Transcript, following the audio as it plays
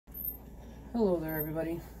Hello there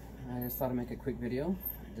everybody. I just thought I'd make a quick video.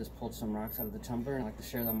 I just pulled some rocks out of the tumbler and I'd like to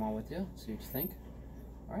share them all with you, see what you think.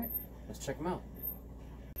 Alright, let's check them out.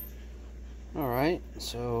 Alright,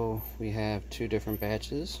 so we have two different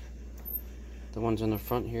batches. The ones in the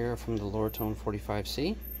front here are from the Lower Tone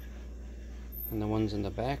 45C, and the ones in the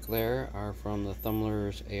back there are from the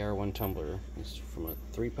Tumbler's AR1 tumbler. It's from a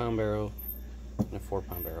 3-pound barrel and a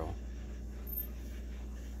 4-pound barrel.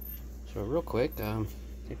 So real quick,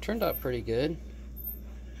 it turned out pretty good,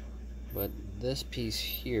 but this piece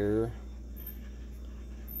here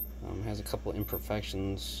has a couple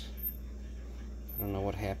imperfections. I don't know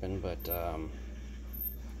what happened, but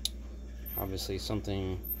obviously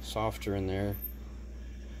something softer in there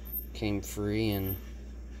came free and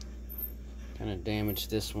kind of damaged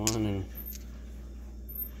this one and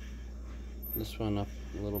this one up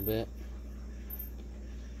a little bit.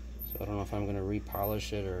 So I don't know if I'm going to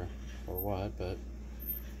repolish it or what, but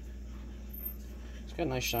it's got a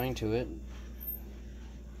nice shine to it.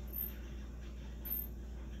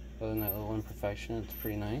 Other than that little imperfection, it's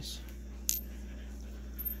pretty nice.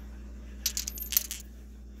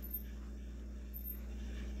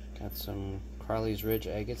 Got some Crowley's Ridge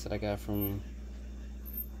agates that I got from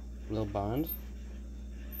Lil Bond.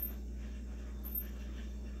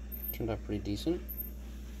 Turned out pretty decent.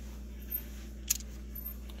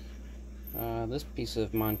 This piece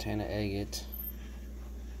of Montana agate,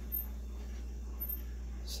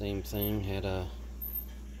 same thing, had a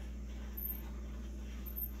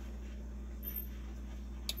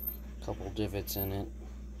couple divots in it.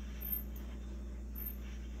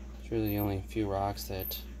 It's really the only few rocks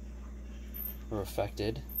that were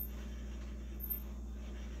affected,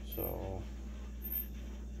 so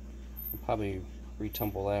I'll probably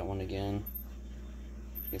retumble that one again.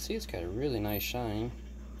 You can see it's got a really nice shine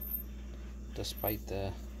despite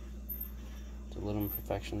the little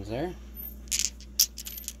imperfections there.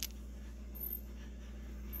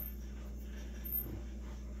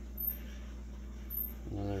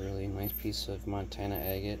 Another really nice piece of Montana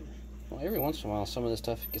agate. Well, every once in a while some of this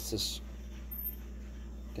stuff gets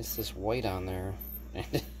this white on there and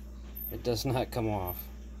it does not come off,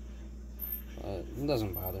 but it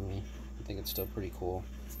doesn't bother me. I think it's still pretty cool.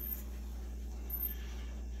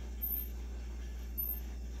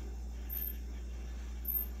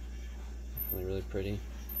 Really pretty.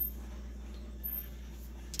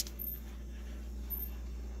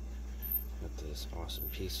 Got this awesome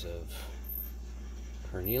piece of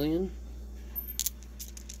carnelian.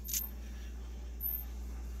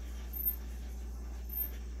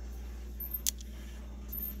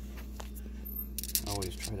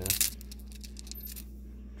 Always try to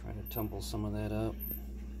tumble some of that up.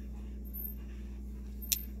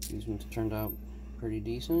 These ones turned out pretty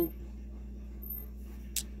decent.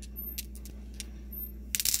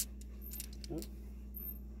 Oh.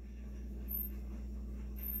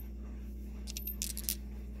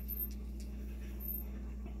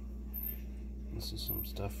 This is some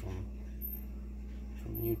stuff from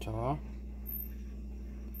Utah.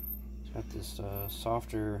 It's got this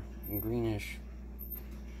softer and greenish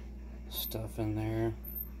stuff in there.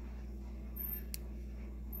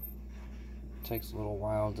 It takes a little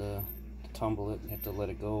while to tumble it. You have to let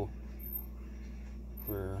it go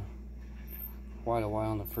for quite a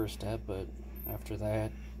while in the first step, but after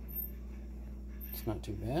that it's not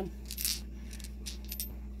too bad.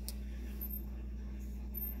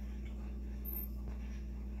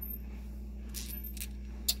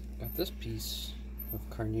 Got this piece of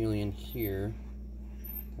carnelian here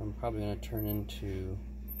I'm probably going to turn into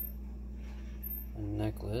a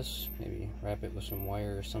necklace, maybe wrap it with some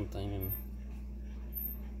wire or something and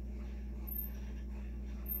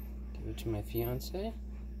give it to my fiance.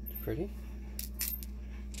 It's pretty.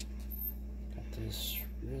 This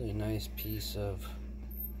really nice piece of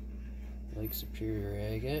Lake Superior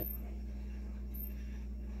agate.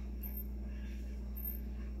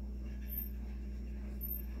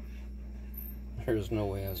 There's no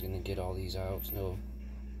way I was going to get all these out, so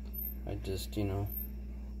I just, you know,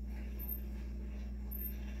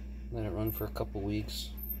 let it run for a couple weeks.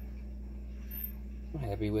 I'm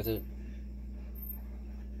happy with it.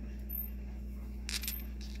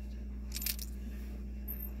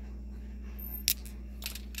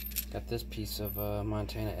 Got this piece of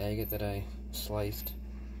Montana agate that I sliced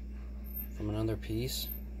from another piece.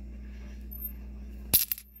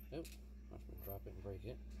 Oh, I'm gonna drop it and break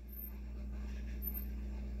it.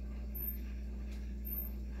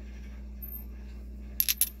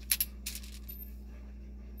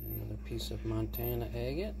 Another piece of Montana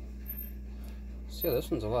agate. See, this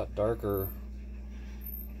one's a lot darker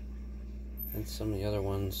than some of the other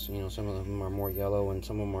ones. You know, some of them are more yellow and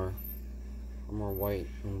some of them are are more white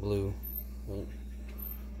and blue, but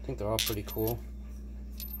I think they're all pretty cool.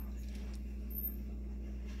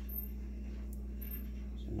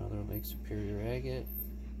 There's another Lake Superior agate.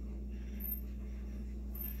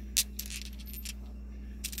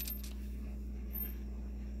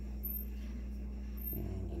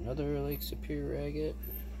 And another Lake Superior agate.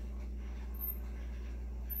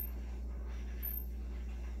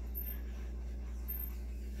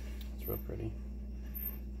 It's real pretty.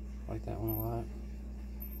 I like that one a lot.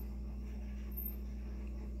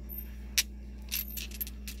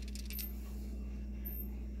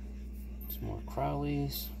 Some more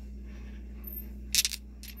Crowleys.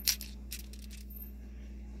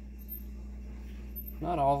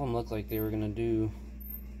 Not all of them look like they were going to do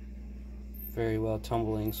very well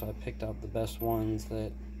tumbling, so I picked out the best ones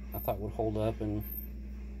that I thought would hold up and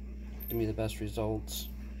give me the best results.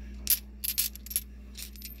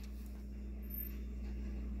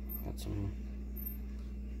 Got some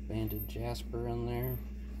banded jasper in there.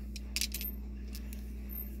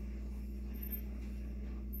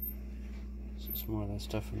 This is more of that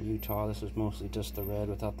stuff from Utah. This is mostly just the red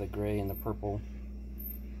without the gray and the purple.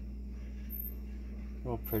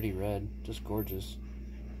 Real pretty red, just gorgeous.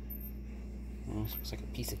 Almost looks like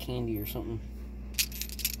a piece of candy or something.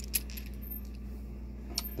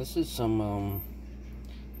 This is some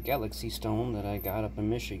galaxy stone that I got up in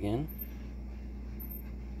Michigan.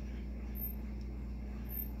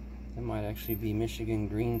 That might actually be Michigan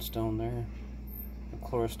greenstone there. The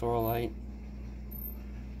chlorostorolite.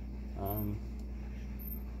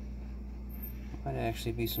 Might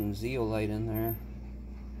actually be some zeolite in there.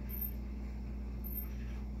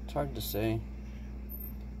 It's hard to say.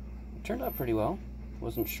 It turned out pretty well.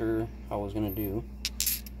 Wasn't sure how I was going to do.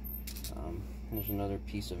 There's another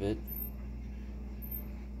piece of it.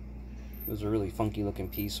 It was a really funky looking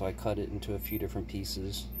piece, so I cut it into a few different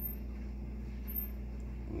pieces.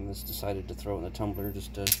 And just decided to throw it in the tumbler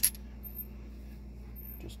just to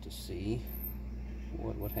see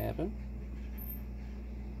what would happen.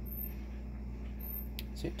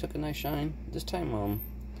 See, it took a nice shine. This time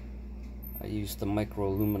I used the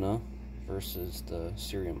microlumina versus the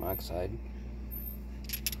cerium oxide.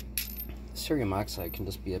 Cerium oxide can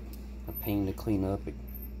just be a pain to clean up. If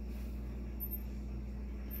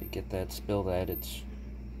you get that, spill that, it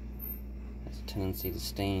has a tendency to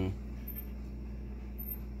stain.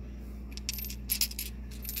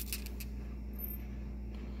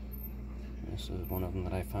 This is one of them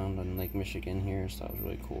that I found on Lake Michigan here, so that was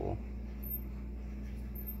really cool.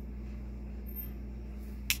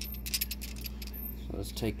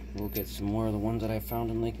 So we'll get some more of the ones that I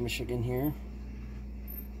found in Lake Michigan here.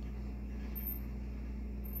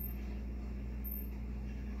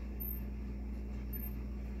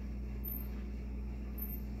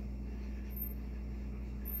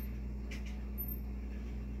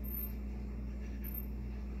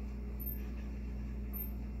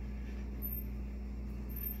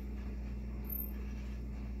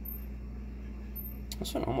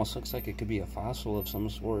 This one almost looks like it could be a fossil of some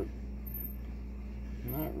sort.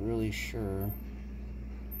 I'm not really sure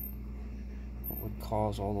what would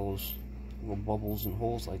cause all those little bubbles and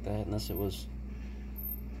holes like that, unless it was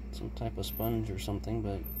some type of sponge or something,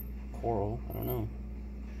 but coral, I don't know.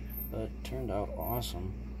 But it turned out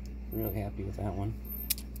awesome. Really happy with that one.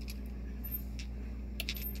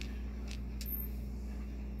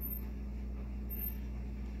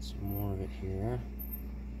 Some more of it here.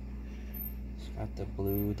 It's got the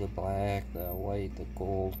blue, the black, the white, the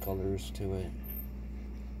gold colors to it.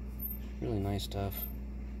 Really nice stuff.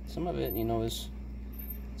 Some of it, you know, let's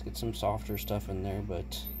get some softer stuff in there,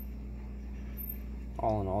 but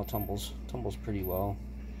all in all, tumbles pretty well.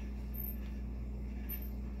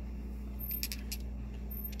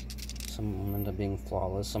 Some of them end up being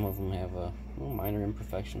flawless. Some of them have little minor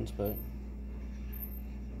imperfections, but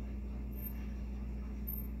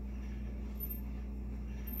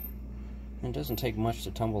it doesn't take much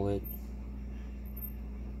to tumble it.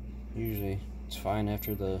 Usually it's fine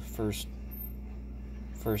after the first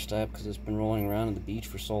step, because it's been rolling around on the beach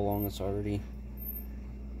for so long. It's already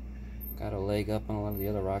got a leg up on a lot of the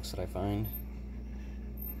other rocks that I find.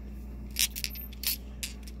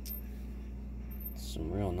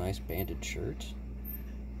 Some real nice banded chert.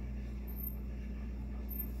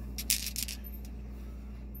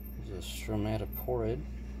 There's a stromatoporid,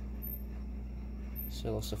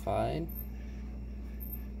 silicified.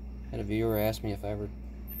 Had a viewer ask me if I ever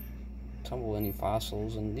tumble any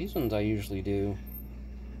fossils, and these ones I usually do.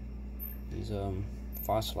 These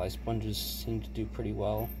fossilized sponges seem to do pretty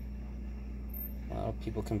well. A lot of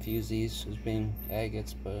people confuse these as being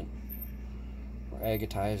agates, but or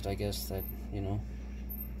agatized, I guess, that, you know,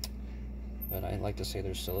 but I like to say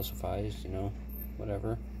they're silicifies, you know,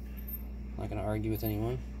 whatever. I'm not gonna argue with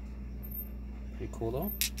anyone. Pretty cool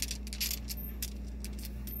though.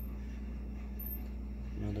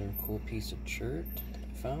 Another cool piece of chert that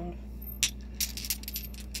I found.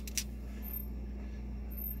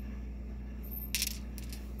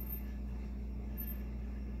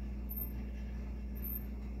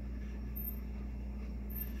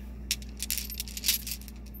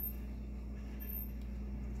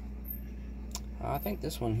 I think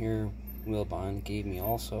this one here, Wilbon gave me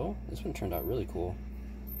also. This one turned out really cool.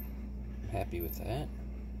 I'm happy with that.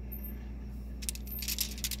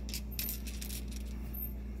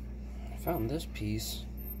 I found this piece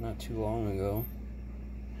not too long ago.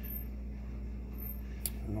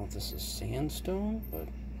 I don't know if this is sandstone, but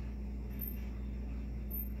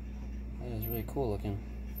that is really cool looking.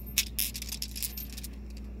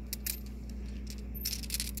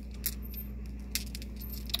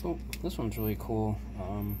 Oh, this one's really cool.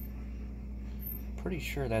 Pretty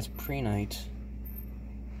sure that's prehnite.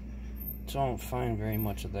 Don't find very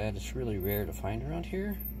much of that. It's really rare to find around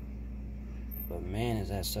here. But man, is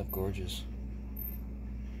that stuff gorgeous.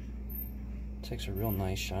 Takes a real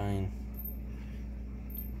nice shine.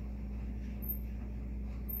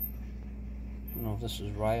 I don't know if this is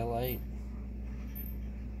rhyolite.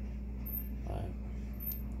 But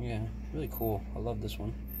yeah, really cool. I love this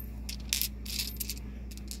one.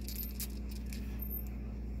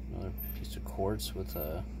 Another piece of quartz with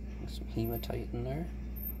some hematite in there.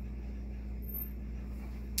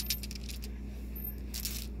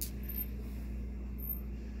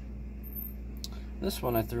 This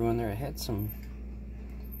one I threw in there, it had some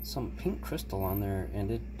pink crystal on there,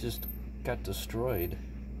 and it just got destroyed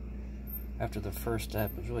after the first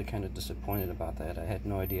step. I was really kind of disappointed about that. I had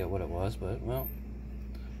no idea what it was, but well,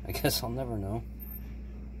 I guess I'll never know.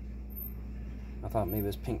 I thought maybe it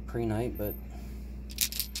was pink prehnite, but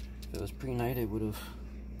if it was prehnite, it would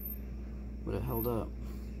have held up.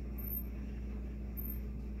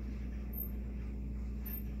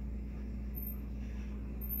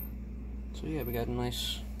 So yeah, we got a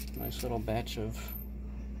nice little batch of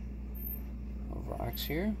rocks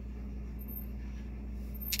here.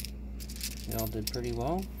 They all did pretty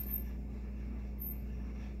well,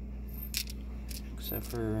 except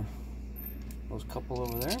for those couple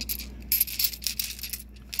over there.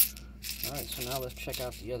 Alright, so now let's check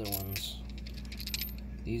out the other ones.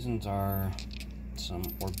 These ones are some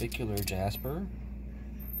orbicular jasper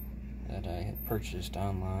that I had purchased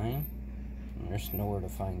online. And there's nowhere to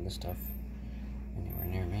find this stuff anywhere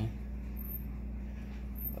near me.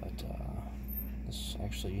 But this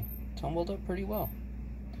actually tumbled up pretty well.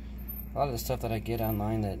 A lot of the stuff that I get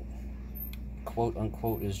online that quote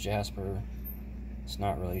unquote is jasper, it's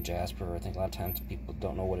not really jasper. I think a lot of times people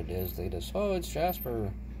don't know what it is. They just, oh, it's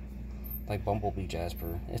jasper. Like bumblebee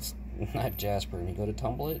jasper. It's not jasper. And you go to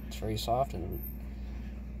tumble it, it's very soft and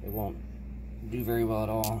it won't do very well at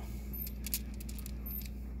all.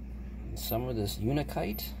 And some of this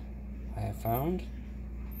unakite I have found,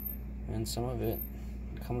 and some of it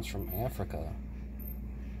comes from Africa,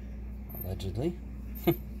 allegedly.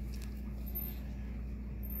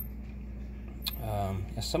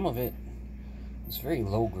 Yeah, some of it is very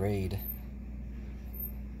low grade.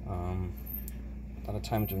 A lot of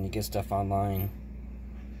times when you get stuff online,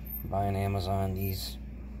 buy on Amazon,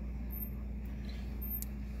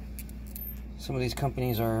 some of these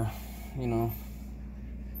companies are, you know,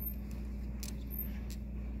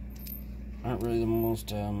 aren't really the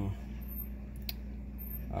most, I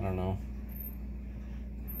don't know,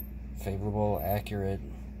 favorable, accurate.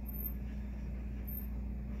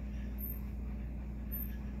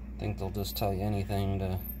 I think they'll just tell you anything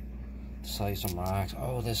to sell you some rocks.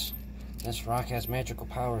 Oh, this rock has magical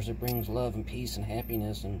powers. It brings love and peace and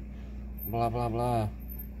happiness and blah blah blah.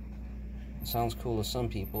 It sounds cool to some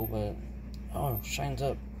people, but oh, shines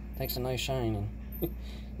up, takes a nice shine, and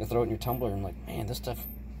you throw it in your tumbler and like, man, this stuff,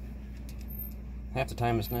 half the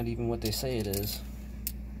time it's not even what they say it is.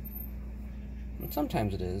 And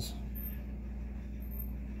sometimes it is.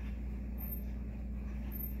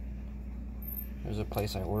 There's a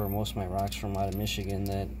place I order most of my rocks from out of Michigan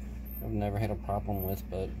that I've never had a problem with,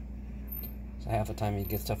 but so half the time you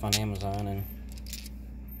get stuff on Amazon and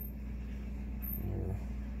they're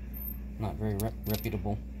not very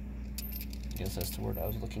reputable. I guess that's the word I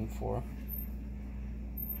was looking for.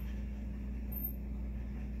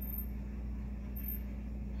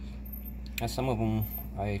 And some of them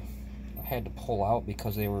I had to pull out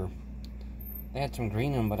because they had some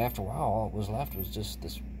green in them, but after a while all that was left was just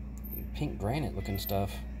this pink granite looking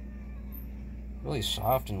stuff. Really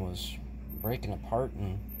soft and was breaking apart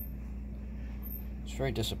and was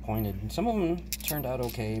very disappointed. Some of them turned out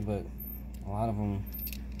okay, but a lot of them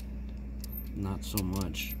not so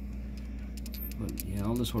much. But yeah,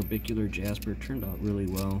 all this orbicular jasper turned out really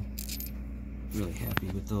well. Really happy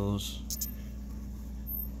with those.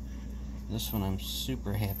 This one I'm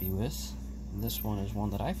super happy with. This one is one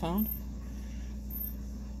that I found.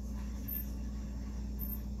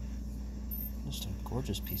 Just a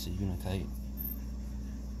gorgeous piece of unakite.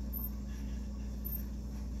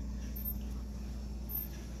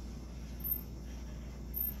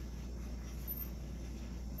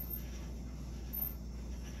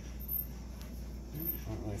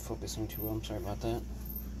 Not really focusing too well, I'm sorry about that.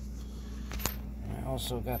 I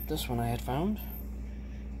also got this one I had found.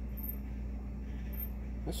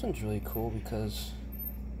 This one's really cool because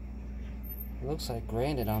it looks like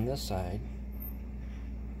granite on this side,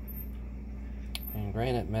 and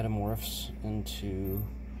granite metamorphs into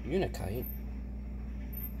unakite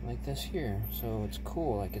like this here. So it's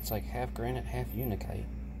cool, like it's like half granite, half unakite.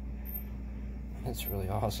 That's really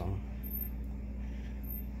awesome.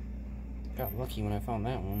 Got lucky when I found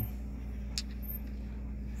that one.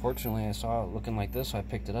 Fortunately, I saw it looking like this, so I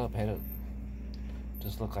picked it up. Had it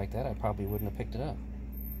just looked like that, I probably wouldn't have picked it up.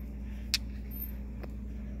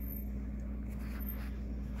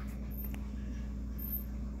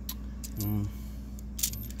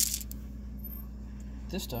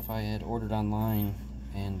 This stuff I had ordered online,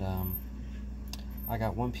 and I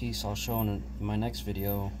got one piece I'll show in my next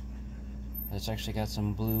video. It's actually got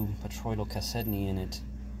some blue petroidal cassedni in it.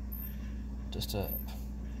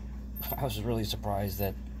 I was really surprised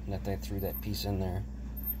that they threw that piece in there.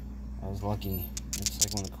 I was lucky. It's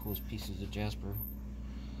like one of the coolest pieces of jasper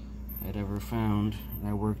I'd ever found. And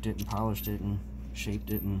I worked it and polished it and shaped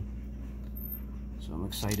it, and so I'm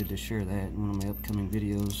excited to share that in one of my upcoming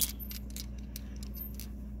videos.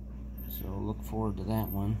 So look forward to that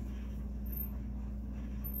one.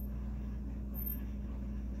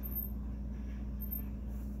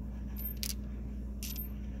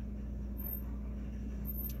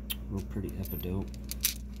 Real pretty epidote.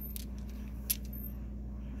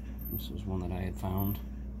 This was one that I had found.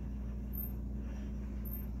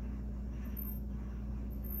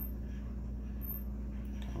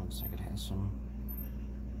 Kind of looks like it has some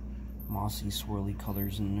mossy, swirly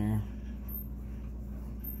colors in there.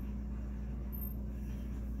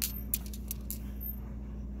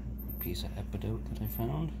 A piece of epidote that I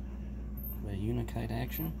found. The unakite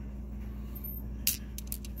action.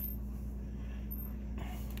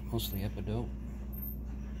 Mostly epidote.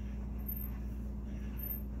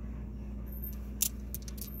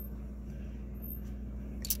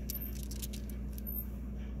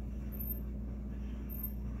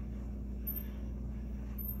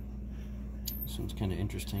 This one's kind of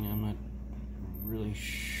interesting. I'm not really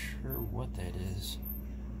sure what that is.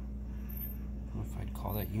 I don't know if I'd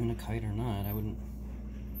call that unakite or not. I wouldn't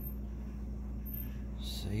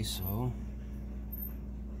say so.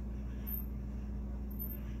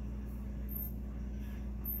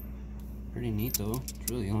 Pretty neat though. It's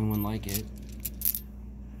really the only one like it.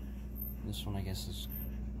 This one I guess is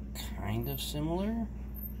kind of similar,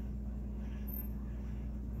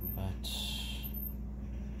 but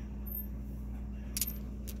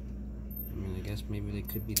I mean, I guess maybe they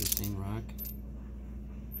could be the same rock.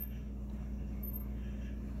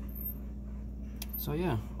 So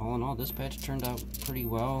yeah, all in all, this batch turned out pretty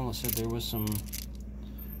well. I said there was some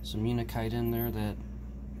unakite in there that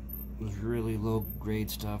was really low grade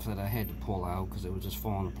stuff that I had to pull out because it was just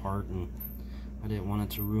falling apart, and I didn't want it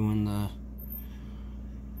to ruin the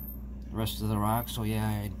rest of the rock. So yeah,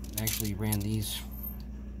 I actually ran these,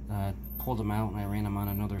 pulled them out, and I ran them on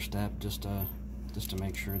another step just to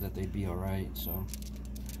make sure that they'd be alright. So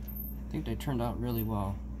I think they turned out really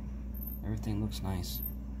well. Everything looks nice.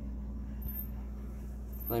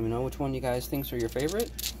 Let me know which one you guys think are your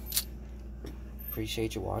favorite.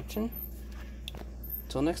 Appreciate you watching.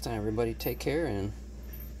 Till next time, everybody, take care and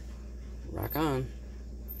rock on.